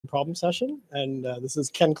problem session. And this is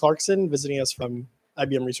Ken Clarkson visiting us from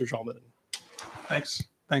IBM Research Almaden. Thanks.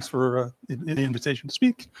 Thanks for the invitation to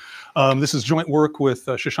speak. This is joint work with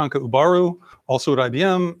Shashanka Ubaru, also at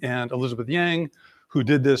IBM, and Elizabeth Yang, who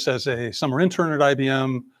did this as a summer intern at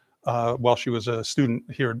IBM while she was a student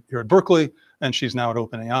here at Berkeley, and she's now at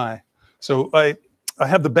OpenAI. So I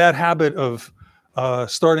have the bad habit of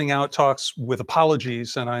starting out talks with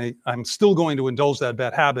apologies, and I'm still going to indulge that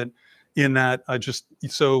bad habit in that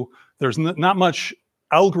so there's not much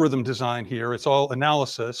algorithm design here. It's all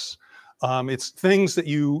analysis. It's things that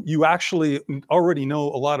you actually already know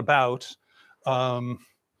a lot about in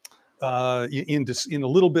a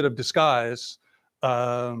little bit of disguise.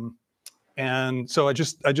 And so I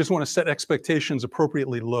just want to set expectations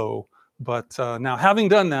appropriately low. But now, having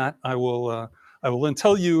done that, I will then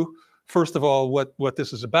tell you first of all what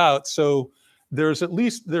this is about. So there's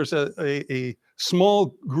a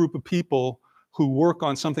small group of people who work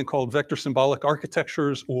on something called vector symbolic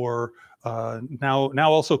architectures, or now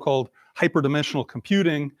also called hyperdimensional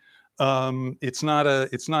computing. It's not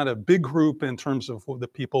a big group in terms of the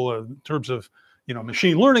people, in terms of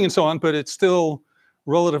machine learning and so on, but it's still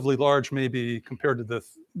relatively large, maybe compared to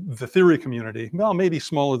the theory community. Well, maybe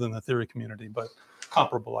smaller than the theory community, but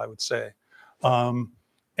comparable, I would say.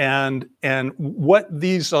 And what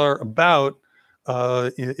these are about,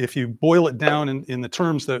 if you boil it down in the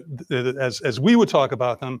terms that as we would talk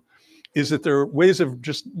about them, is that there are ways of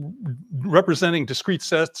just representing discrete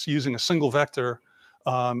sets using a single vector,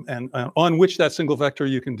 and on which that single vector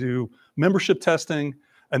you can do membership testing.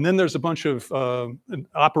 And then there's a bunch of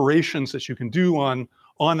operations that you can do on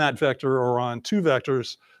that vector or on two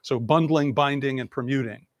vectors, so bundling, binding, and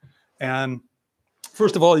permuting. And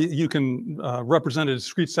first of all, you can represent a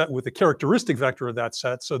discrete set with a characteristic vector of that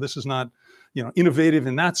set. So this is not innovative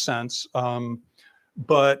in that sense.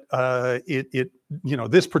 But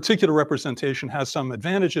this particular representation has some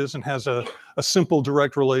advantages and has a simple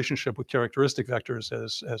direct relationship with characteristic vectors,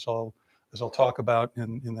 as I'll talk about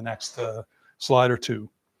in the next slide or two.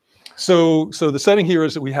 So the setting here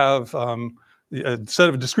is that we have a set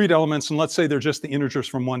of discrete elements, and let's say they're just the integers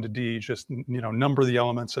from 1 to d, just number the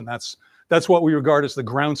elements, and that's what we regard as the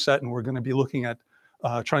ground set, and we're going to be looking at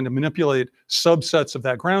trying to manipulate subsets of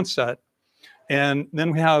that ground set. And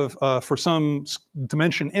then we have, for some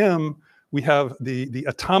dimension m, we have the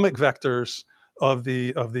atomic vectors of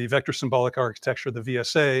the vector symbolic architecture, the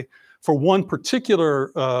VSA, for one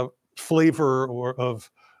particular flavor of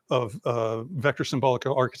vector symbolic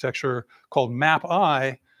architecture called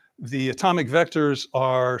MapI. The atomic vectors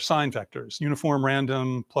are sign vectors, uniform,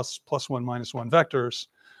 random, plus 1, minus 1 vectors,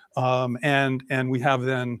 and we have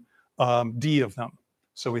then d of them.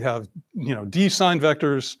 So we have d sign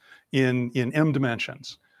vectors in m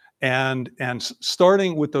dimensions, and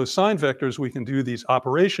starting with those sign vectors, we can do these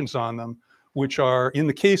operations on them, which are, in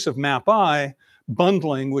the case of MapI,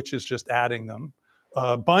 bundling, which is just adding them,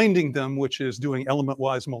 binding them, which is doing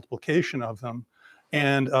element-wise multiplication of them,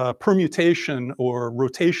 and permutation or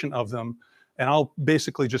rotation of them. And I'll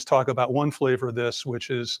basically just talk about one flavor of this, which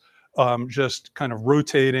is just kind of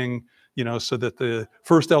rotating, so that the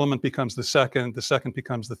first element becomes the second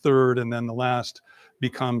becomes the third, and then the last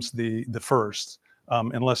becomes the first,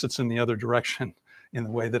 unless it's in the other direction in the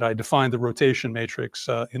way that I defined the rotation matrix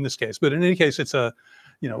in this case. But in any case, it's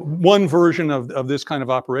one version of this kind of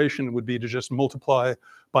operation would be to just multiply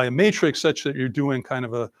by a matrix such that you're doing kind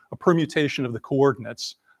of a permutation of the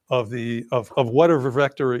coordinates of whatever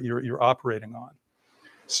vector you're operating on.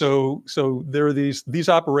 So there are these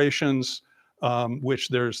operations, which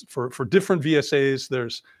there's for different VSAs,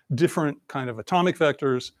 there's different kind of atomic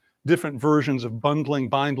vectors, different versions of bundling,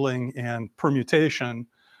 binding, and permutation,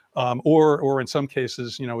 or in some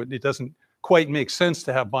cases, it doesn't quite make sense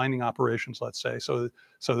to have binding operations, let's say. So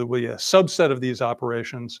there will be a subset of these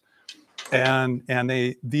operations, and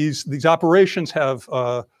these operations have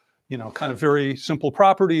kind of very simple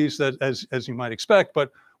properties that, as you might expect.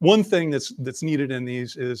 But one thing that's needed in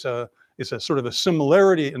these is a sort of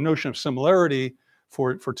a notion of similarity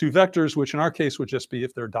for two vectors, which in our case would just be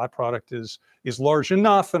if their dot product is large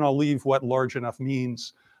enough, and I'll leave what large enough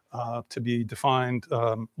means to be defined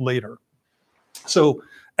later. So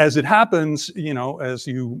as it happens, as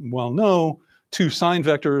you well know, two sign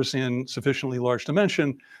vectors in sufficiently large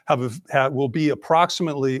dimension will be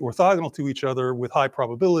approximately orthogonal to each other with high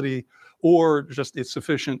probability, or just it's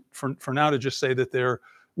sufficient for now to just say that they're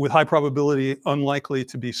with high probability unlikely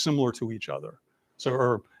to be similar to each other.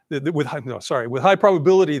 So, with high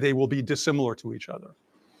probability they will be dissimilar to each other.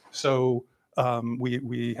 So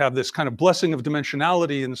we have this kind of blessing of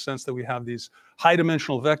dimensionality in the sense that we have these high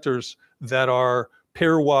dimensional vectors that are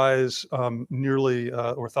pairwise nearly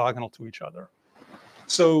orthogonal to each other.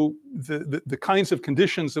 So the kinds of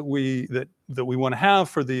conditions that we want to have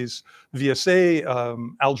for these VSA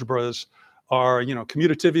algebras are,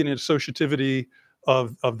 commutativity and associativity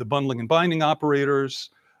of the bundling and binding operators,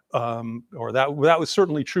 or that was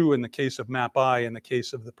certainly true in the case of MapI, in the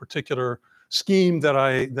case of the particular scheme that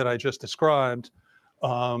I just described.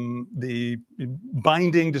 The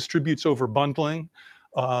binding distributes over bundling.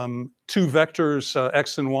 Two vectors,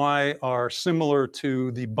 x and y, are similar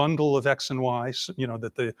to the bundle of x and y. So,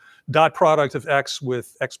 that the dot product of x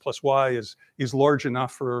with x plus y is large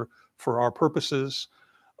enough for our purposes.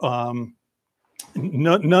 None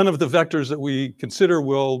of the vectors that we consider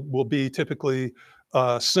will be typically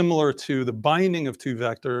similar to the binding of two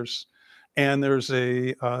vectors. And there's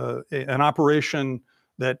an operation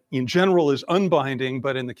that in general is unbinding,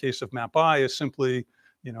 but in the case of MapI is simply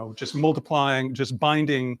just multiplying, just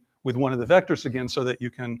binding with one of the vectors again, so that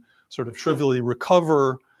you can sort of trivially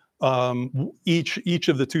recover each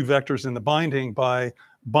of the two vectors in the binding by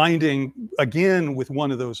binding again with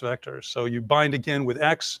one of those vectors. So you bind again with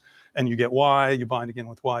x and you get y, you bind again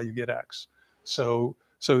with y, you get x. So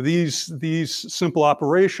these simple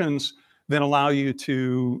operations then allow you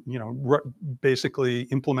to basically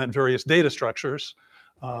implement various data structures.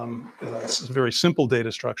 Very simple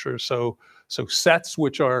data structures. So sets,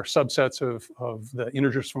 which are subsets of the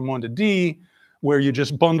integers from 1 to d, where you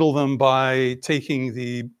just bundle them by taking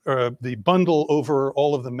the bundle over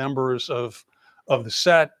all of the members of the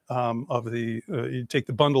set, you take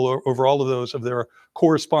the bundle over all of those of their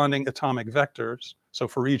corresponding atomic vectors. So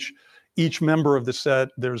for each member of the set,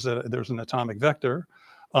 there's an atomic vector.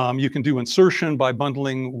 You can do insertion by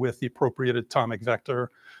bundling with the appropriate atomic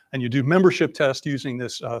vector, and you do membership test using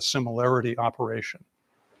this similarity operation.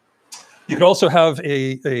 You could also have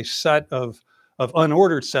a set of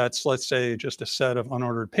unordered sets, let's say just a set of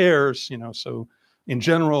unordered pairs, so in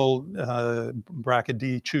general, bracket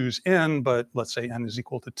D, choose n, but let's say n is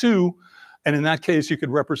equal to 2. And in that case, you could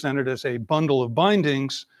represent it as a bundle of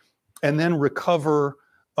bindings and then recover,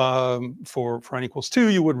 for n equals 2,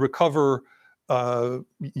 you would recover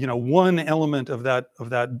one element of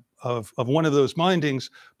one of those bindings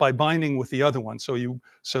by binding with the other one.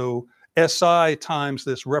 So SI times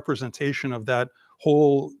this representation of that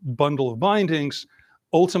whole bundle of bindings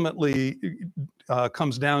ultimately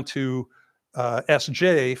comes down to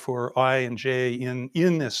Sj for I and j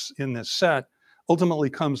in this set, ultimately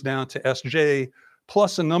comes down to Sj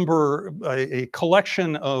plus a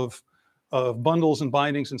collection of bundles and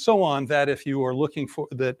bindings and so on, that if you are looking for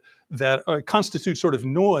that constitute sort of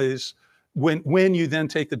noise when you then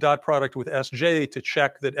take the dot product with Sj to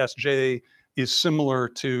check that Sj is similar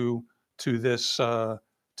to this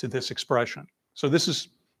expression. So this is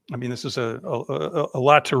a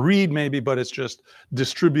lot to read maybe, but it's just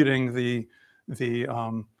distributing the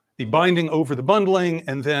binding over the bundling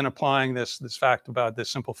and then applying this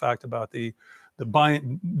simple fact about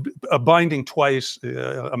binding twice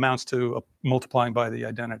amounts to multiplying by the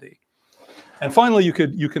identity. And finally, you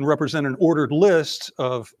can represent an ordered list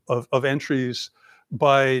of entries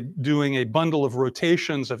by doing a bundle of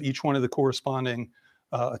rotations of each one of the corresponding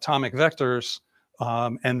atomic vectors,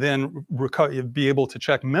 and then be able to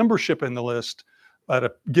check membership in the list at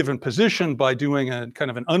a given position by doing a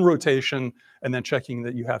kind of an unrotation and then checking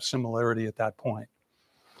that you have similarity at that point.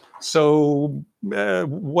 So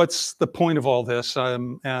what's the point of all this?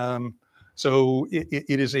 So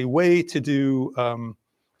it is a way to do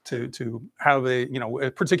to have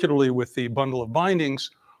particularly with the bundle of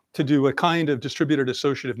bindings, to do a kind of distributed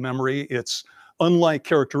associative memory. It's unlike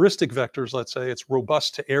characteristic vectors, let's say, it's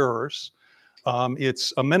robust to errors.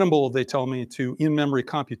 It's amenable, they tell me, to in-memory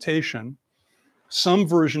computation. Some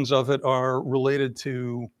versions of it are related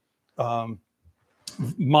to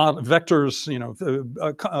vectors,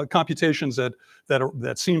 computations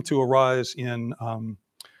that seem to arise in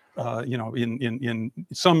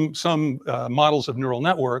some models of neural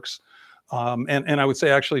networks. And I would say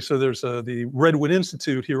actually, so there's the Redwood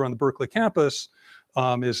Institute here on the Berkeley campus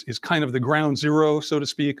is kind of the ground zero, so to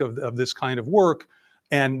speak, of this kind of work.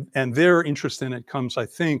 And their interest in it comes, I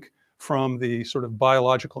think, from the sort of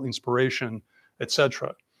biological inspiration,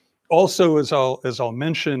 etc. Also, as I'll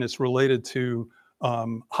mention, it's related to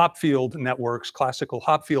Hopfield networks, classical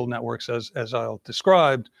Hopfield networks, as I'll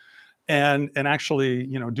described. And actually,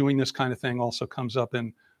 doing this kind of thing also comes up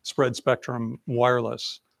in spread spectrum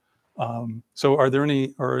wireless. So are there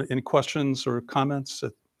any questions or comments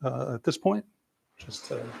at this point? Just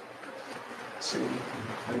to see.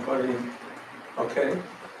 Anybody? Okay.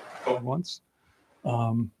 Going once.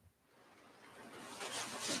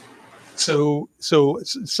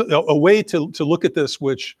 a way to look at this,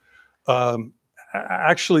 which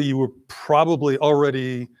actually you were probably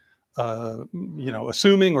already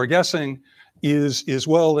assuming or guessing, is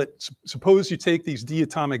well, that suppose you take these d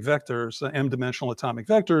atomic vectors, the m-dimensional atomic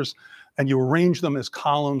vectors, and you arrange them as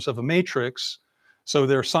columns of a matrix. So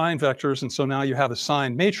they're sign vectors, and so now you have a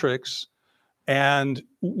sign matrix. And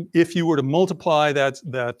if you were to multiply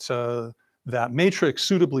that matrix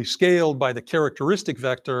suitably scaled by the characteristic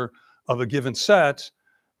vector of a given set,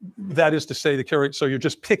 that is to say, so you're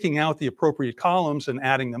just picking out the appropriate columns and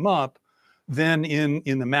adding them up, then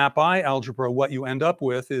in the map I algebra, what you end up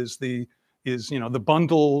with is the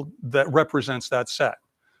bundle that represents that set.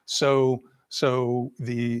 So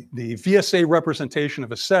the VSA representation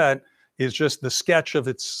of a set is just the sketch of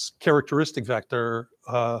its characteristic vector,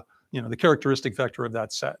 the characteristic vector of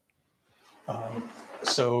that set.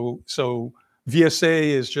 So VSA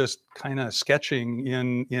is just kind of sketching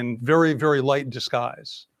in very, very light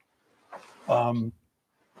disguise.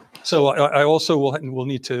 So I also will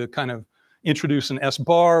need to kind of introduce an S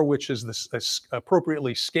bar, which is this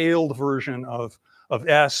appropriately scaled version of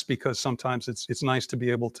S, because sometimes it's nice to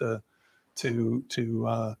be able to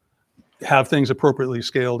have things appropriately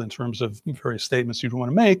scaled in terms of various statements you'd want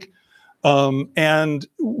to make. And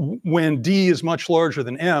when D is much larger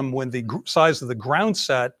than M, when the size of the ground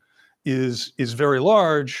set is very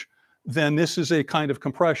large, then this is a kind of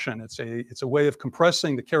compression. It's a way of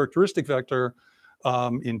compressing the characteristic vector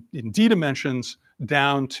in D dimensions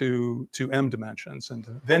down to M dimensions, and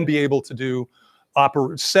then be able to do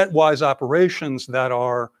set-wise operations that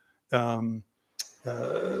are kind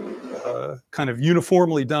of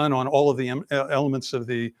uniformly done on all of the elements of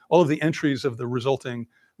all of the entries of the resulting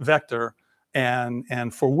vector,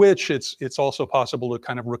 and for which it's also possible to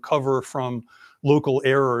kind of recover from local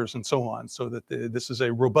errors and so on, so that this is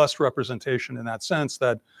a robust representation in that sense,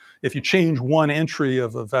 that if you change one entry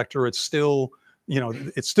of a vector, it's still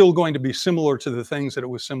going to be similar to the things that it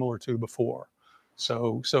was similar to before.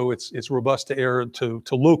 So it's robust to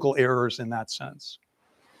local errors in that sense.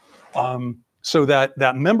 So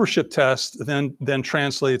that membership test then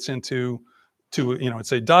translates into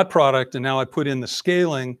it's a dot product, and now I put in the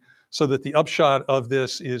scaling so that the upshot of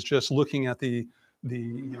this is just looking at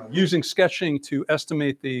using sketching to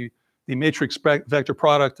estimate the matrix vector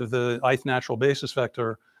product of the ith natural basis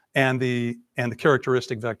vector and the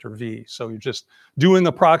characteristic vector V. So you're just doing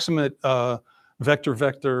approximate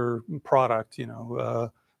vector product,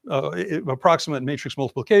 approximate matrix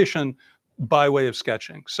multiplication by way of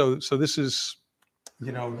sketching. So this is,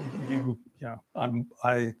 I'm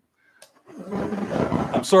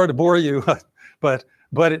sorry to bore you, but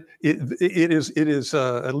it is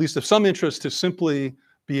at least of some interest to simply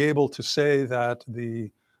be able to say that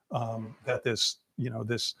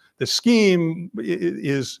this scheme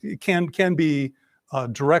can be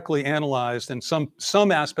directly analyzed, and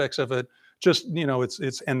some aspects of it just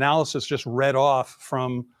its analysis just read off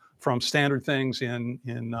from standard things in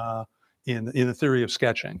the theory of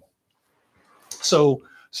sketching. So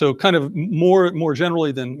kind of more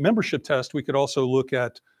generally than membership test, we could also look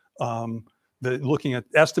at looking at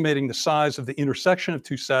estimating the size of the intersection of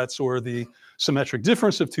two sets, or the symmetric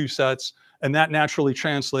difference of two sets, and that naturally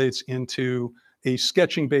translates into a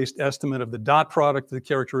sketching-based estimate of the dot product of the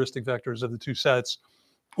characteristic vectors of the two sets,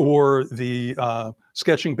 or the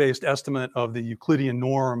sketching-based estimate of the Euclidean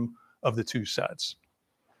norm of the two sets.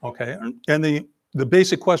 Okay, and the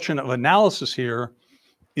basic question of analysis here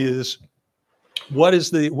is, what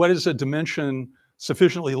is a dimension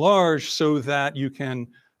sufficiently large so that you can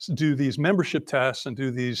do these membership tests and do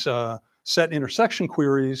these set intersection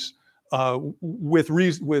queries with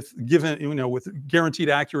guaranteed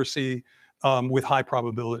accuracy with high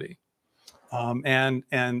probability. And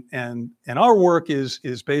our work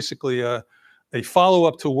is basically a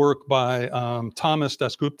follow-up to work by Thomas,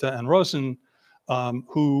 Dasgupta, and Rosen,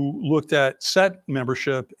 who looked at set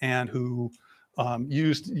membership and who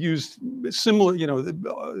used similar,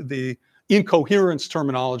 the incoherence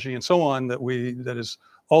terminology and so on that has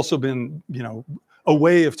also been, a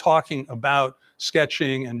way of talking about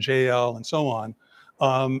sketching and JL and so on.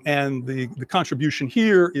 And the contribution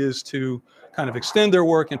here is to kind of extend their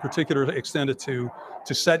work, in particular to extend it to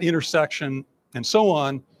set intersection and so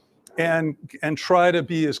on, and try to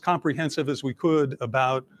be as comprehensive as we could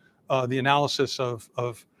about the analysis of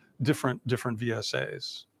different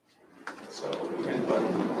VSAs. So,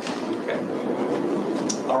 okay.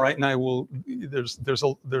 All right, and I will.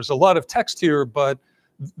 There's a lot of text here, but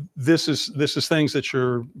this is things that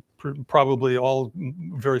you're probably all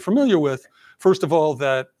very familiar with. First of all,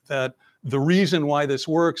 that the reason why this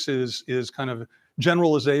works is kind of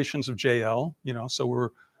generalizations of JL.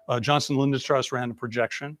 So Johnson-Lindenstrass random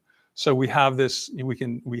projection. So we have this.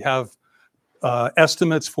 We have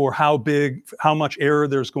estimates for how much error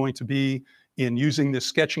there's going to be in using this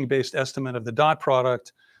sketching-based estimate of the dot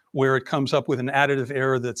product, where it comes up with an additive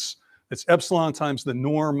error that's epsilon times the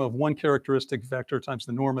norm of one characteristic vector times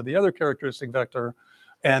the norm of the other characteristic vector,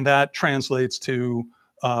 and that translates to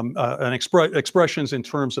expressions in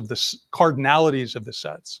terms of the cardinalities of the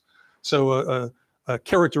sets. So a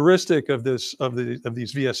characteristic of these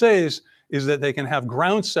VSAs is that they can have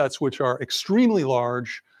ground sets which are extremely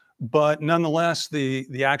large, but nonetheless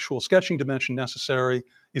the actual sketching dimension necessary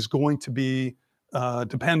is going to be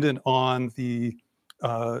dependent on the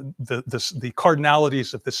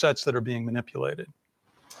cardinalities of the sets that are being manipulated.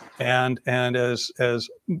 And as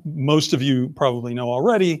most of you probably know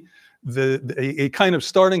already, a kind of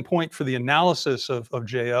starting point for the analysis of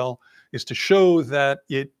JL is to show that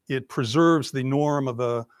it preserves the norm of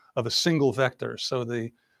a single vector. So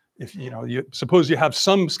if you suppose you have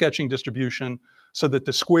some sketching distribution so that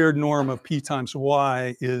the squared norm of p times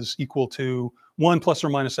y is equal to 1 plus or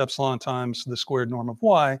minus epsilon times the squared norm of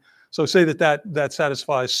y. So say that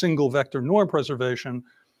satisfies single vector norm preservation.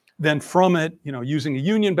 Then from it, using a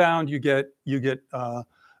union bound, you get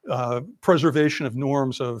preservation of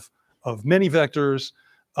norms of many vectors,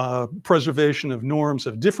 preservation of norms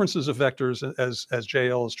of differences of vectors as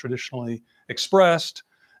JL is traditionally expressed,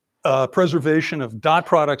 preservation of dot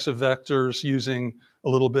products of vectors using a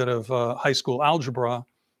little bit of high school algebra,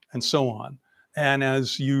 and so on. And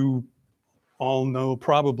as you all know,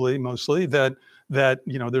 probably mostly, that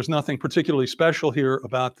there's nothing particularly special here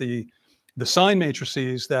about the sign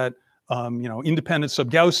matrices, that independent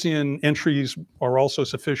sub-Gaussian entries are also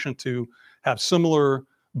sufficient to have similar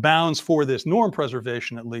bounds for this norm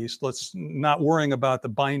preservation, at least. Let's not worrying about the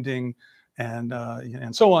binding and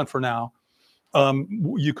so on for now.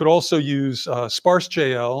 You could also use sparse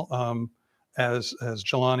JL, as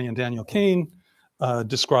Jelani and Daniel Kane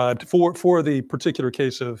described for the particular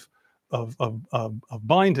case of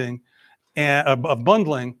binding and of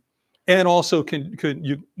bundling, and also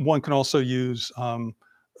one can also use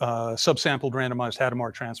subsampled randomized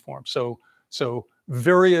Hadamard transform. So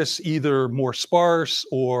various either more sparse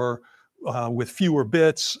or with fewer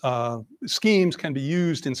bits schemes can be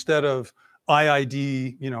used instead of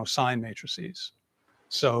IID sign matrices.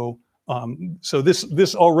 So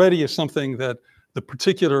this already is something that the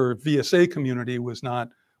particular VSA community was not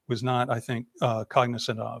I think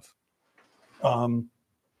cognizant of.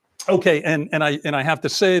 Okay, and I have to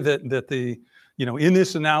say that the in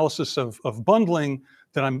this analysis of bundling,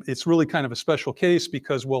 that it's really kind of a special case,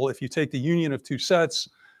 because, well, if you take the union of two sets,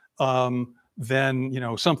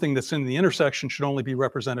 then something that's in the intersection should only be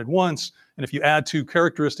represented once, and if you add two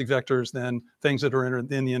characteristic vectors, then things that are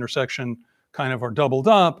in the intersection kind of are doubled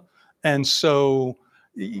up. And so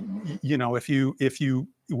if you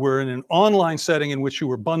were in an online setting in which you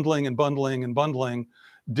were bundling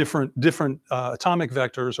different atomic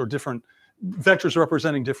vectors or different vectors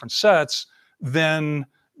representing different sets, then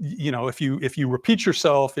if you repeat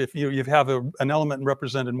yourself, if you have an element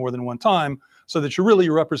represented more than one time, so that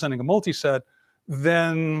you're representing a multiset,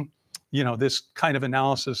 then this kind of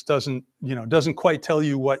analysis doesn't quite tell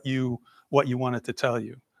you what you want it to tell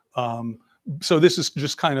you. So this is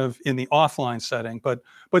just kind of in the offline setting, but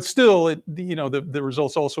still, the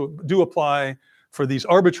results also do apply for these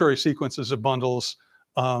arbitrary sequences of bundles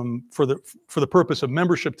for the purpose of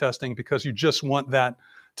membership testing, because you just want the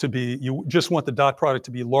dot product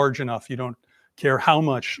to be large enough. You don't care how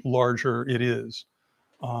much larger it is.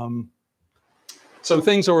 So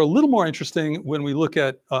things are a little more interesting when we look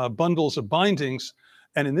at bundles of bindings.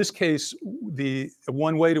 And in this case, the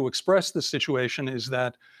one way to express this situation is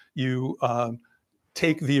that you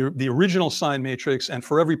take the original sign matrix, and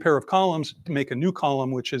for every pair of columns, make a new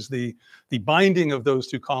column, which is the binding of those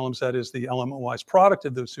two columns. That is the element-wise product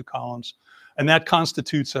of those two columns, and that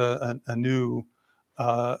constitutes a new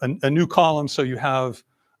column. So you have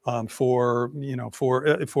for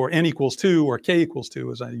n equals 2 or k equals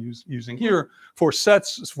 2, as I using here, for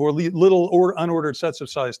little or unordered sets of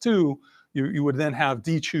size 2, you would then have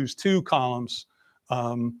d choose 2 columns,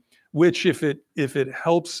 which if it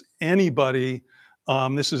helps anybody,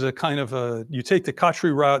 this is a kind of you take the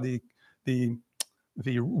Cauchy-Rao, the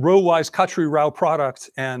row-wise Cauchy-Rao product,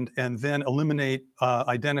 and then eliminate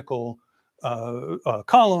identical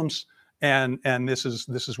columns, and this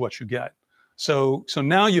is what you get. So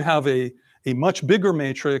now you have a much bigger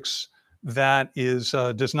matrix that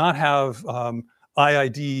does not have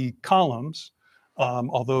IID columns,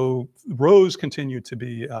 although rows continue to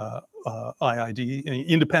be IID,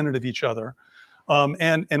 independent of each other.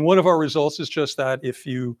 And one of our results is just that if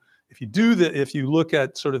you if you look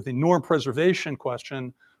at sort of the norm preservation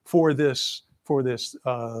question for this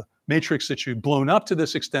matrix that you've blown up to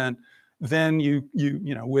this extent, then you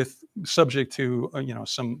know, with subject to you know,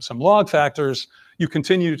 some log factors, you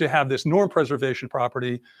continue to have this norm preservation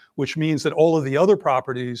property, which means that all of the other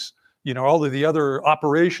properties, you know, all of the other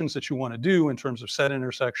operations that you want to do in terms of set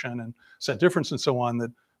intersection and set difference and so on,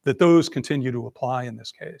 that those continue to apply in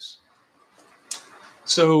this case.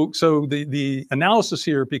 So the analysis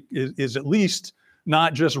here is at least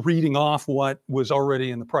not just reading off what was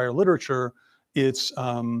already in the prior literature. It's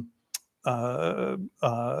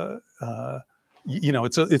you know,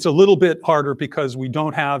 it's a little bit harder because we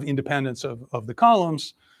don't have independence of the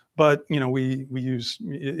columns, but you know, we use,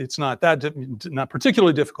 it's not not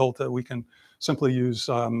particularly difficult that we can simply use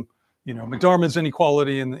you know, McDermott's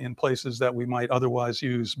inequality in places that we might otherwise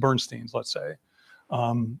use Bernstein's, let's say.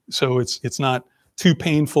 So it's not too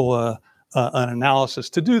painful an analysis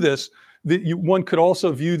to do this. One could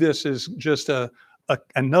also view this as just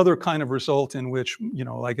another kind of result in which, you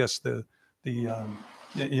know, I guess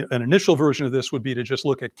an initial version of this would be to just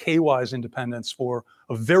look at k-wise independence for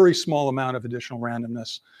a very small amount of additional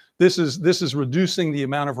randomness. This is reducing the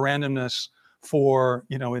amount of randomness for,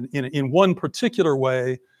 you know, in one particular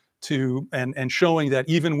way to, and showing that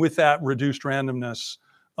even with that reduced randomness,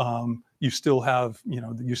 you still have, you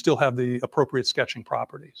know, the appropriate sketching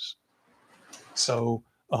properties. So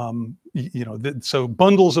you know, so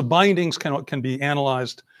bundles of bindings can be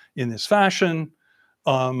analyzed in this fashion.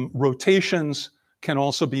 Rotations can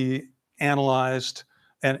also be analyzed,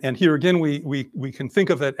 and here again we can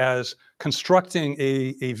think of it as constructing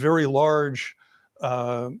a very large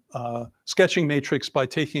sketching matrix by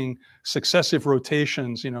taking successive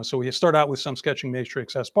rotations. You know, so we start out with some sketching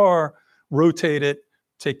matrix S bar, rotate it,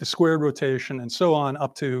 take the squared rotation, and so on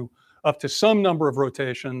up to some number of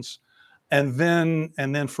rotations, and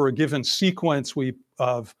then for a given sequence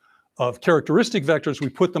of characteristic vectors, we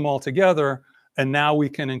put them all together, and now we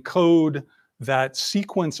can encode that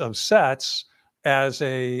sequence of sets as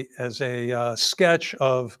a sketch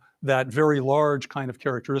of that very large kind of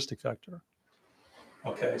characteristic vector.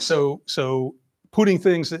 Okay, so putting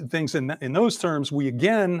things in those terms, we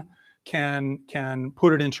again can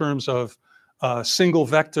put it in terms of single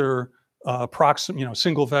vector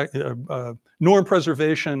norm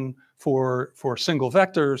preservation for single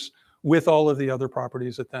vectors with all of the other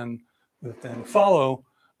properties that then follow,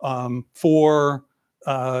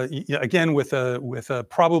 again with a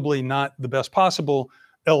probably not the best possible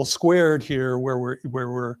L squared here, where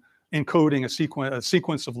we're encoding a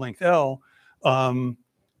sequence of length L,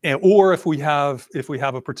 or if we have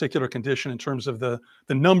a particular condition in terms of the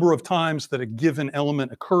number of times that a given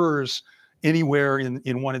element occurs anywhere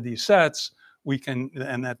in one of these sets, we can,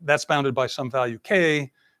 and that's bounded by some value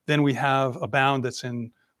k. Then we have a bound that's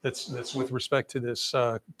with respect to this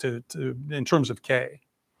in terms of k.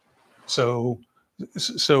 So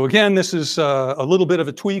again, this is a little bit of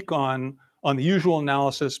a tweak on the usual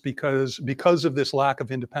analysis because of this lack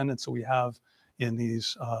of independence that we have in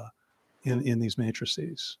these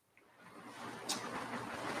matrices.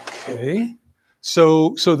 Okay,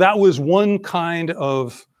 so that was one kind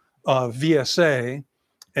of VSA,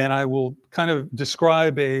 and I will kind of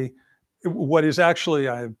describe what is actually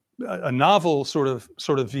a novel sort of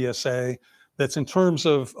VSA that's in terms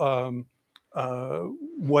of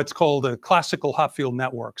what's called a classical Hopfield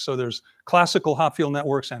network. So there's classical Hopfield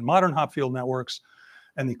networks and modern Hopfield networks,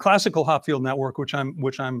 and the classical Hopfield network, which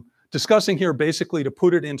I'm discussing here, basically to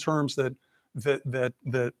put it in terms that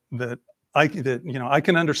I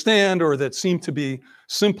can understand, or that seem to be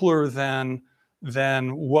simpler than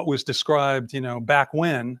what was described, you know, back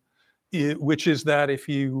when, which is that if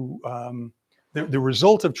you the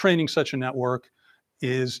result of training such a network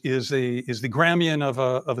is the Gramian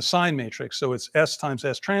of a sign matrix. So it's S times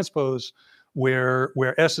S transpose, where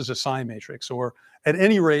S is a sign matrix, or at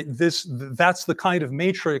any rate, that's the kind of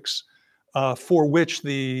matrix for which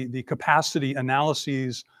the capacity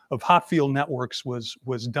analyses of Hopfield networks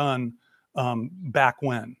was done back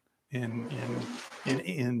when in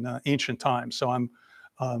ancient times. So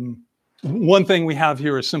one thing we have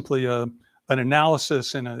here is simply an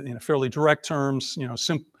analysis in a fairly direct terms,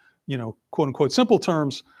 quote unquote simple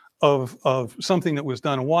terms of something that was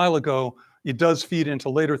done a while ago. It does feed into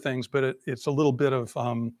later things, but it's a little bit of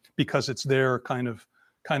because it's their kind of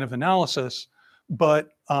analysis. But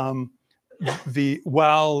while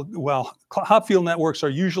Hopfield networks are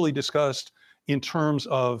usually discussed in terms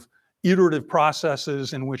of iterative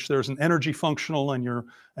processes in which there's an energy functional and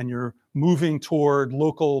you're moving toward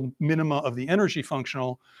local minima of the energy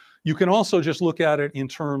functional, you can also just look at it in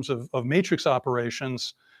terms of matrix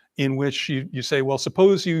operations. in which you say, well,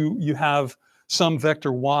 suppose you have some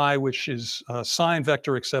vector y, which is a sign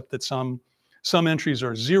vector, except that some entries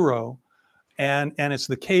are 0. And it's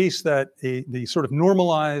the case that the sort of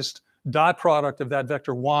normalized dot product of that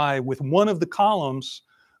vector y with one of the columns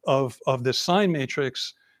of this sign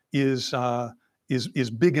matrix is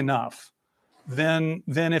big enough. Then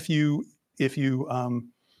if you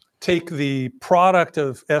take the product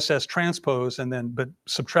of SS transpose but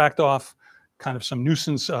subtract off kind of some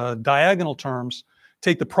nuisance diagonal terms,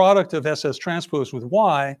 take the product of SS transpose with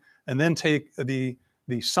y, and then take the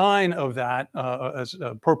sign of that as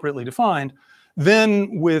appropriately defined,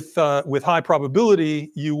 then with high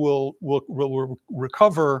probability you will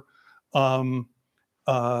recover that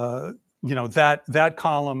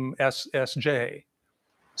column Sj.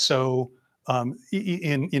 So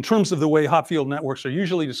in terms of the way hot-field networks are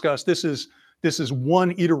usually discussed, this is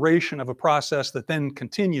one iteration of a process that then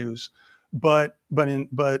continues. But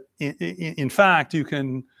in fact, you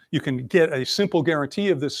can get a simple guarantee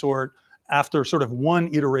of this sort after sort of one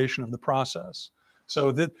iteration of the process.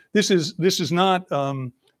 So that this is not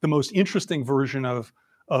the most interesting version of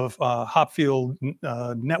hot-field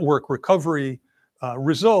network recovery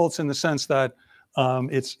results, in the sense that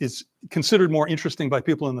it's considered more interesting by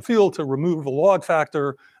people in the field to remove the log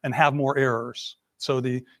factor and have more errors. So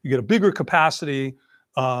you get a bigger capacity,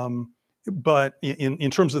 but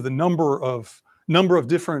in terms of the number of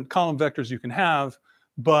different column vectors you can have,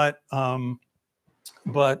 but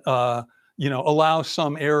allow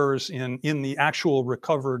some errors in the actual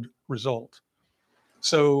recovered result.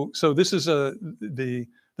 So this is the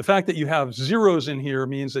fact that you have zeros in here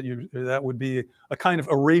means that that would be a kind of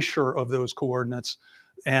erasure of those coordinates,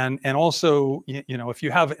 and also if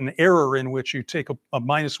you have an error in which you take a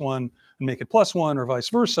 -1 and make it +1 or vice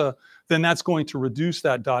versa, then that's going to reduce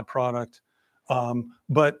that dot product.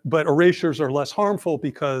 But erasures are less harmful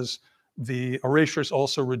because the erasures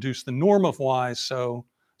also reduce the norm of y, so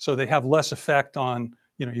they have less effect on,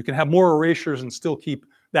 you can have more erasures and still keep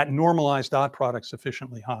that normalized dot product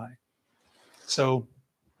sufficiently high. So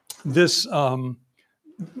this, so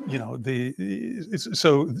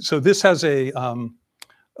this has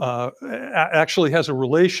actually has a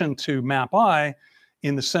relation to map I,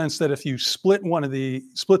 in the sense that if you split the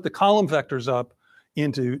column vectors up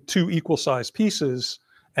into two equal-sized pieces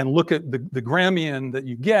and look at the Gramian that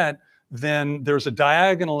you get, then there's a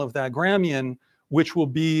diagonal of that Gramian which will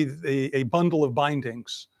be a bundle of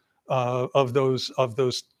bindings of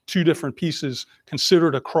those two different pieces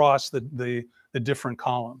considered across the different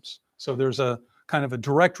columns. So there's a kind of a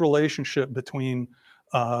direct relationship between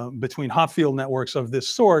hot-field networks of this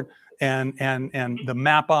sort and the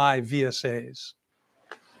map I VSAs.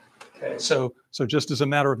 Okay. So just as a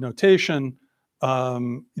matter of notation,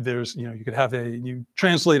 there's, you could have you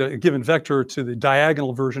translate a given vector to the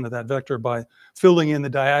diagonal version of that vector by filling in the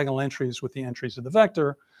diagonal entries with the entries of the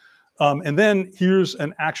vector. And then here's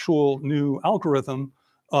an actual new algorithm,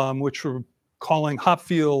 which we're calling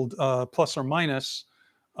hot-field plus or minus,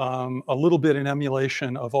 a little bit in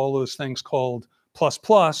emulation of all those things called plus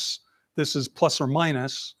plus. This is plus or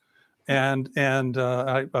minus. And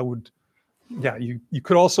I would, yeah, you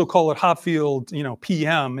could also call it hot-field,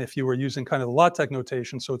 PM, if you were using kind of the LaTeX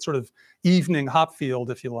notation. So it's sort of evening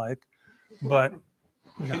hot-field, if you like. But,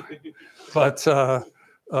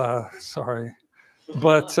 sorry.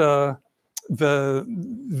 But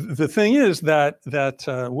the thing is that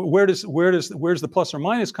where's the plus or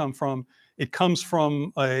minus come from? It comes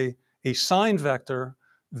from a sign vector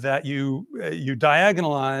that you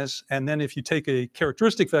diagonalize, and then if you take a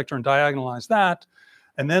characteristic vector and diagonalize that,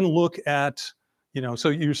 and then look at, so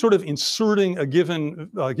you're sort of inserting a given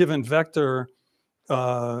vector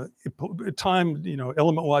time,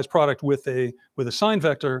 element-wise product with a sign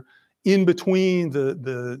vector in between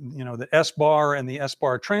the S bar and the S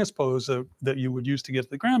bar transpose that you would use to get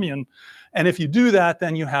the Gramian. And if you do that,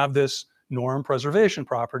 then you have this norm preservation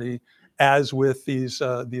property, as with these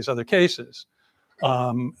other cases,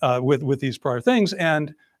 with these prior things.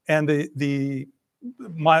 And the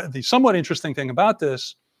somewhat interesting thing about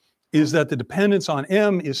this is that the dependence on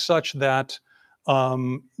M is such that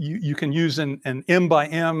you can use an M by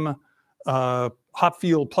M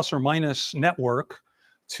hot-field plus or minus network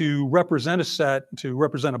to represent a set, to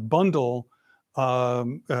represent a bundle,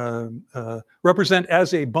 represent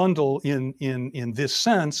as a bundle in this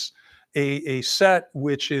sense a set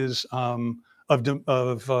which is what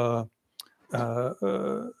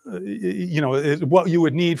you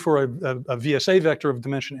would need for a VSA vector of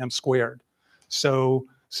dimension m squared. So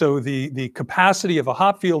the capacity of a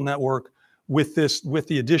hot-field network with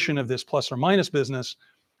the addition of this plus or minus business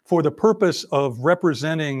for the purpose of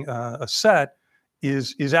representing a set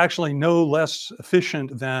is actually no less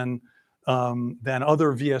efficient than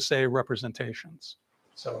other VSA representations.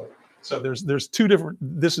 So there's two different.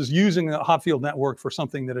 This is using a Hopfield network for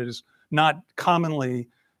something that it is not commonly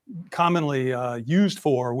used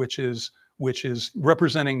for, which is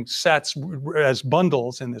representing sets as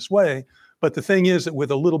bundles in this way. But the thing is that with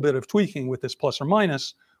a little bit of tweaking with this plus or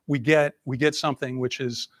minus, we get something which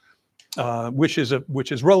is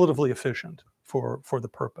relatively efficient for the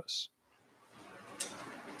purpose.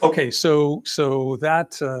 Okay, so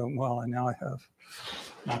that well, now I have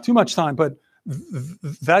not too much time, but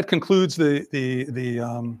that concludes the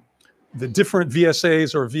different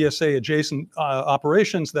VSAs or VSA adjacent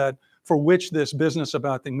operations that for which this business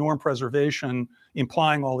about the norm preservation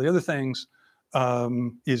implying all the other things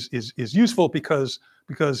is useful because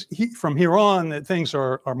from here on things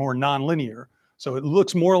are more nonlinear. So it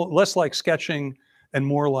looks less like sketching and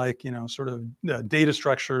more like sort of data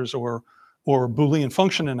structures or Boolean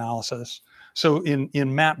function analysis. So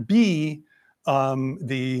in map B,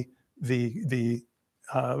 the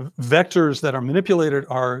vectors that are manipulated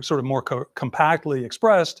are sort of more compactly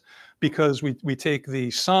expressed because we take the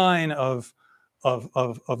sign of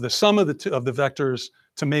the sum of the vectors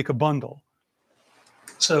to make a bundle.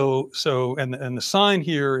 So the sign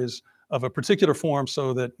here is of a particular form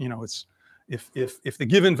so that it's if the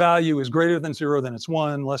given value is greater than 0, then it's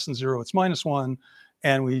 1, less than 0, it's -1,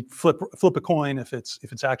 and we flip a coin if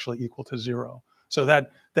it's actually equal to 0. So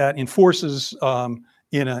that enforces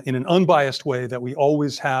in an unbiased way that we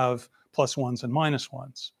always have +1s and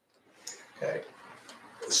 -1s. Okay.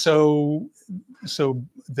 So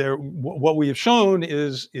there, what we have shown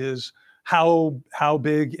is how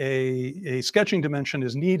big a sketching dimension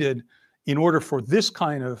is needed in order for this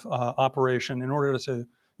kind of operation. In order to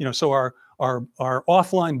so our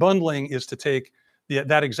offline bundling is to take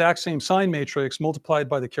that exact same sign matrix multiplied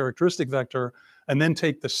by the characteristic vector, and then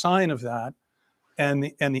take the sign of that. And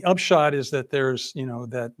the upshot is that there's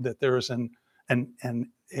that there is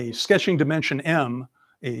a sketching dimension M,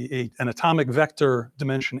 an atomic vector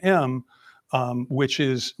dimension M, which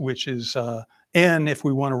is n if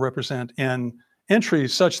we want to represent n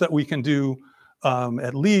entries, such that we can do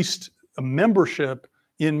at least a membership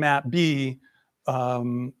in map B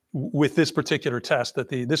with this particular test.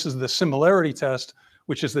 This is the similarity test,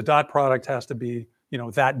 which is the dot product has to be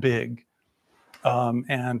that big.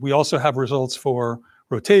 And we also have results for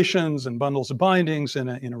rotations and bundles of bindings in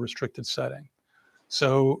a restricted setting.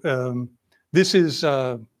 So this is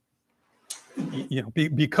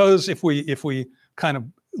because if we kind of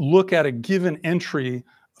look at a given entry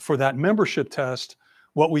for that membership test,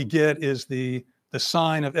 what we get is the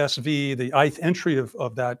sign of SV, the ith entry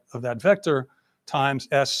of that vector, times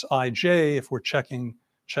Sij if we're checking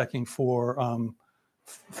for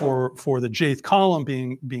the jth column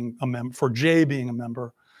being a member, for J being a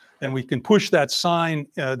member, then we can push that sign,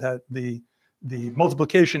 that the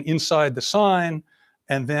multiplication inside the sign,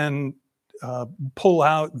 and then pull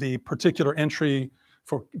out the particular entry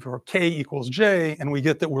for k equals j, and we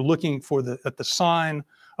get that we're looking for at the sign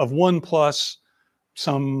of 1 plus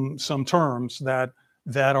some terms that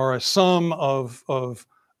are a sum of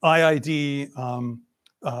IID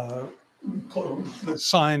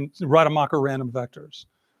sign Rademacher random vectors.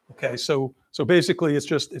 Okay, so basically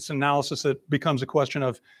it's analysis that becomes a question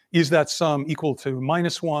of, is that sum equal to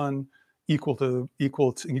 -1, equal to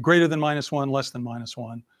greater than -1, less than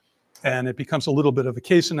 -1, and it becomes a little bit of a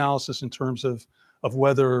case analysis in terms of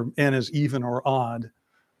whether n is even or odd.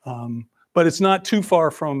 But it's not too far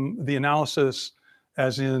from the analysis,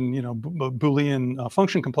 as in Boolean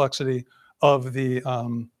function complexity of the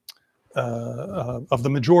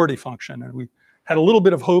majority function, and we had a little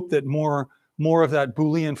bit of hope that more of that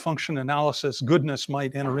Boolean function analysis goodness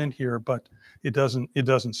might enter in here, but it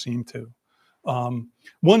doesn't seem to.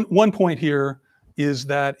 One point here is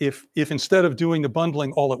that if instead of doing the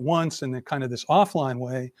bundling all at once in kind of this offline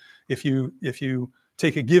way, if you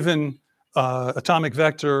take a given atomic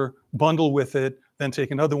vector, bundle with it, then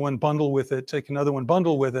take another one, bundle with it, take another one,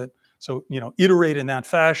 bundle with it, so iterate in that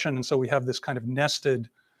fashion, and so we have this kind of nested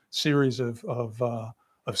series of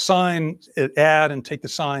sign, add and take the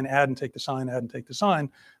sign, add and take the sign, add and take the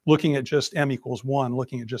sign, looking at just m equals 1,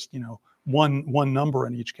 looking at just one number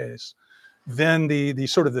in each case. Then the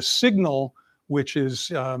sort of the signal, which is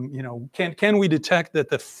can we detect that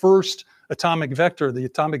the first atomic vector, the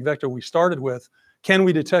atomic vector we started with, can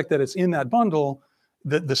we detect that it's in that bundle?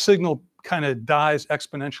 The signal kind of dies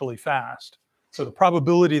exponentially fast. So the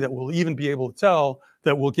probability that we'll even be able to tell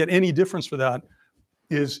that we'll get any difference for that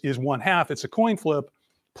is 1/2. It's a coin flip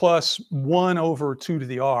plus 1/2 to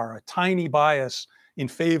the r, a tiny bias in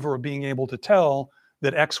favor of being able to tell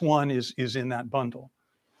that X1 is in that bundle.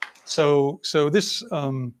 So this,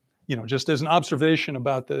 just as an observation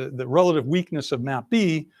about the relative weakness of map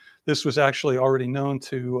B, this was actually already known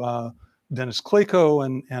to Dennis Clayco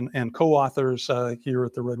and co-authors here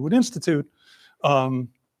at the Redwood Institute. But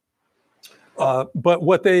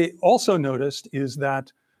what they also noticed is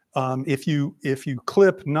that if you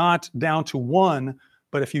clip not down to 1,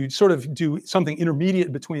 but if you sort of do something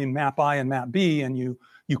intermediate between map I and map B, and you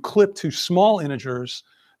clip to small integers,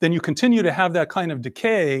 then you continue to have that kind of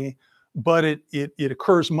decay, but it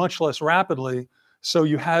occurs much less rapidly. So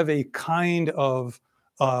you have a kind of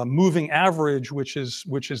moving average, which is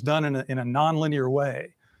done in a nonlinear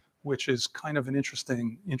way, which is kind of an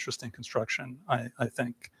interesting construction, I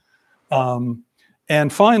think.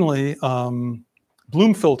 And finally,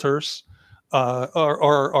 Bloom filters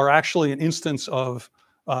are actually an instance of,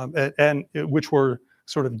 and which were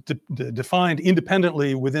sort of defined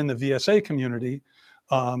independently within the VSA community.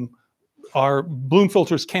 Our Bloom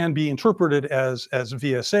filters can be interpreted as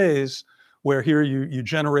VSAs, where here you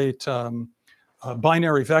generate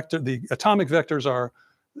binary vector. The atomic vectors are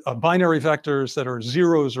binary vectors that are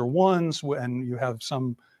zeros or ones, and you have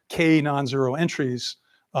some k non-zero entries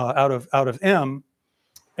out of M,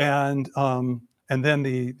 and then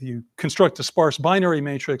you construct a sparse binary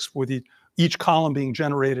matrix with each column being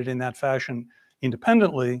generated in that fashion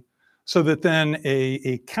independently, so that then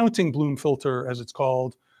a counting Bloom filter, as it's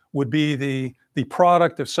called, would be the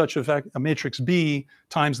product of such a matrix B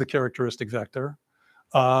times the characteristic vector,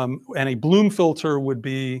 and a Bloom filter would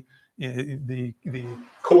be the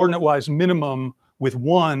coordinate-wise minimum with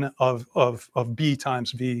 1 of B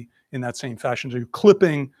times V in that same fashion. So you're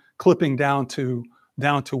clipping down to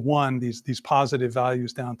 1 these positive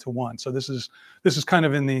values down to 1. So this is kind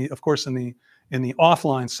of of course in the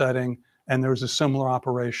offline setting, and there's a similar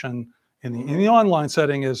operation in the online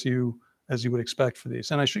setting as you would expect for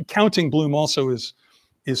these. And counting Bloom also is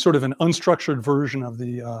sort of an unstructured version of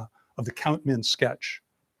the count min sketch.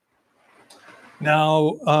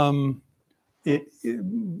 Now,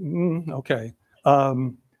 okay.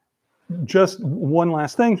 Just one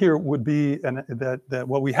last thing here would be that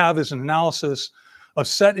what we have is an analysis of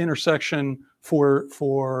set intersection for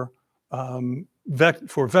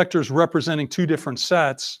vectors representing 2 different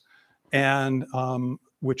sets, and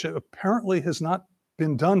which apparently has not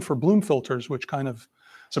been done for Bloom filters, which kind of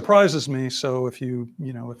surprises me. So if you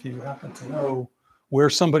happen to know where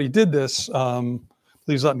somebody did this,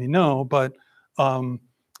 please let me know. But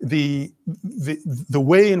the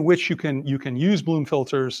way in which you can use Bloom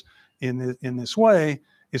filters in this way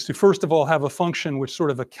is to first of all have a function which sort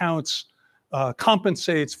of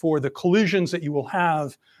compensates for the collisions that you will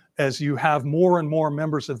have as you have more and more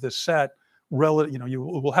members of this set. You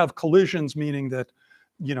will have collisions, meaning that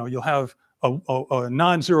you'll have a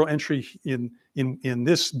non-zero entry in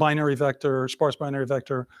this binary vector, sparse binary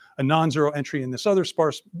vector, a non-zero entry in this other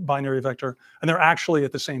sparse binary vector, and they're actually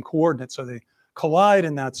at the same coordinate, so they collide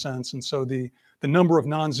in that sense. And so the number of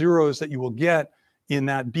non-zeros that you will get in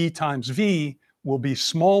that B times V will be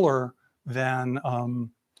smaller than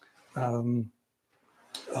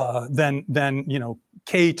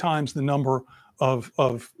K times the number of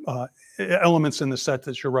elements in the set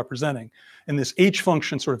that you're representing. And this H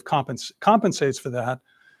function sort of compensates for that,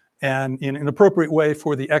 and in an appropriate way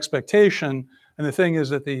for the expectation. And the thing is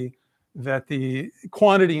that the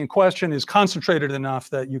quantity in question is concentrated enough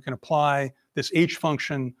that you can apply this H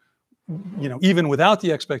function, even without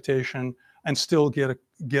the expectation, and still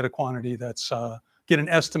get a quantity that's get an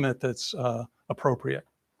estimate that's appropriate.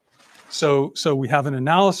 So we have an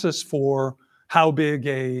analysis for how big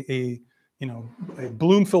a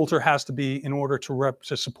Bloom filter has to be in order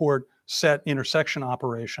to support set intersection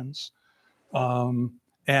operations.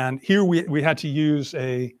 And here we had to use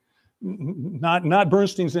not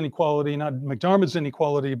Bernstein's inequality, not McDermott's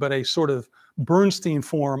inequality, but a sort of Bernstein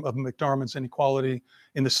form of McDermott's inequality,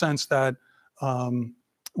 in the sense that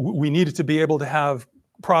we needed to be able to have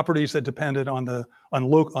properties that depended on the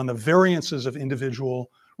variances of individual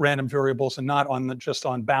random variables, and not just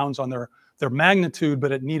on bounds on their magnitude,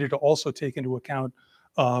 but it needed to also take into account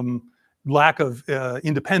lack of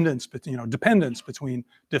independence, but dependence between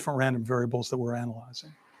different random variables that we're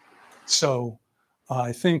analyzing. So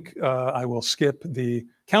I think I will skip the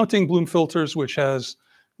counting Bloom filters, which has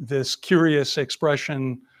this curious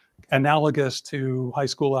expression analogous to high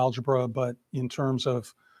school algebra, but in terms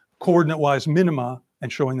of coordinate-wise minima,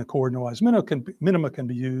 and showing the coordinate-wise minima can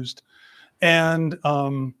be used. And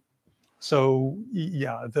so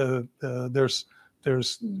yeah, there's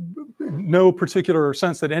no particular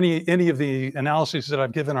sense that any of the analyses that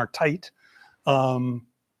I've given are tight.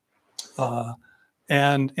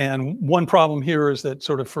 And one problem here is that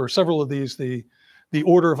sort of for several of these, the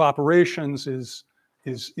order of operations is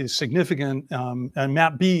significant, and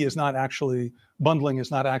map B is not actually, bundling is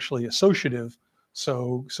not actually associative.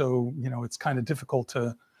 So you know, it's kind of difficult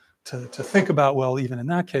to think about, well, even in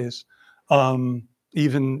that case,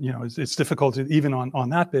 even, you know, it's difficult to, even on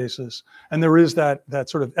that basis. And there is that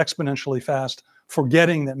sort of exponentially fast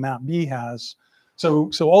forgetting that map B has. So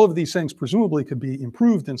all of these things presumably could be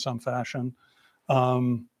improved in some fashion.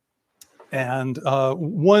 And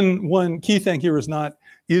one key thing here is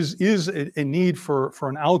a need for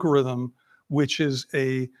an algorithm which is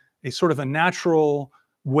a sort of a natural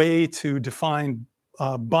way to define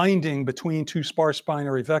binding between two sparse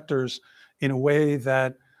binary vectors in a way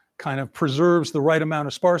that kind of preserves the right amount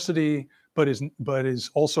of sparsity, but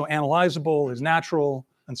is also analyzable, is natural,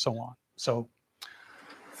 and so on. So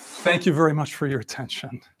thank you very much for your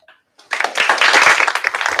attention.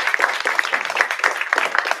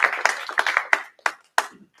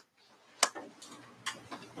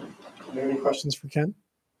 Are there any questions for Ken?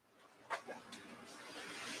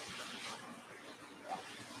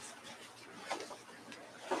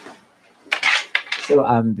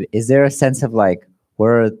 So is there a sense of like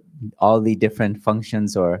where all the different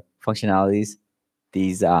functions or functionalities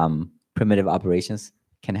these primitive operations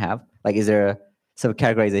can have? Like, is there some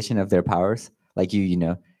categorization of their powers? Like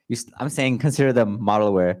I'm saying consider the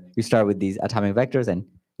model where you start with these atomic vectors and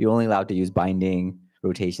you're only allowed to use binding,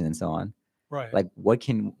 rotation, and so on. Right. Like, what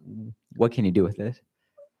can you do with it?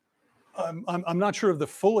 I'm not sure of the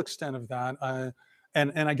full extent of that,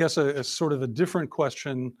 and I guess a sort of a different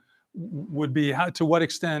question would be to what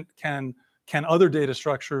extent can other data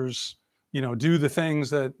structures, you know, do the things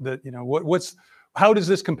that you know, how does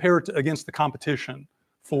this compare against the competition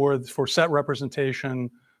for set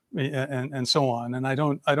representation and so on? And I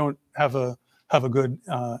don't have a good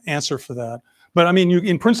answer for that. But I mean,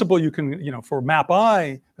 in principle, you can, you know, for map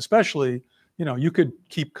I especially, you know, you could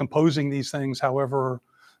keep composing these things however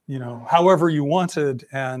you wanted,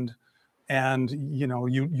 and you know,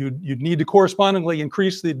 you'd need to correspondingly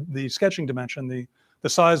increase the sketching dimension, the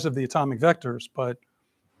size of the atomic vectors. But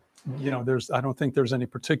you know, I don't think there's any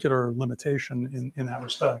particular limitation in that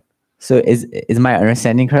respect. So is my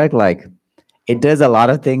understanding correct? Like, it does a lot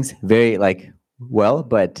of things very well,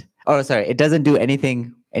 but it doesn't do any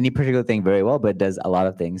particular thing very well, but it does a lot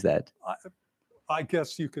of things that. I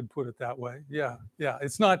guess you could put it that way. Yeah.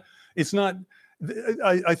 It's not.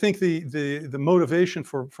 I think the motivation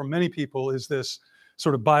for many people is this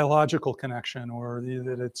sort of biological connection, or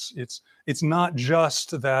that it's not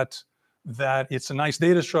just that it's a nice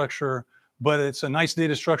data structure, but it's a nice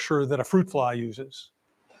data structure that a fruit fly uses.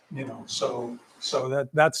 You know, so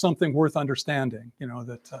that's something worth understanding. You know,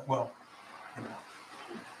 that well, you know,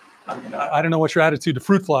 I mean, I don't know what your attitude to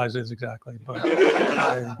fruit flies is exactly, but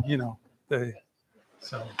you know,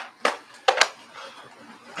 so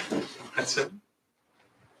that's it.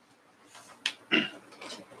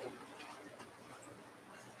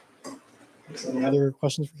 Any other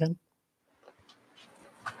questions for Ken?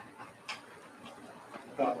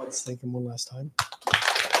 Let's thank him one last time.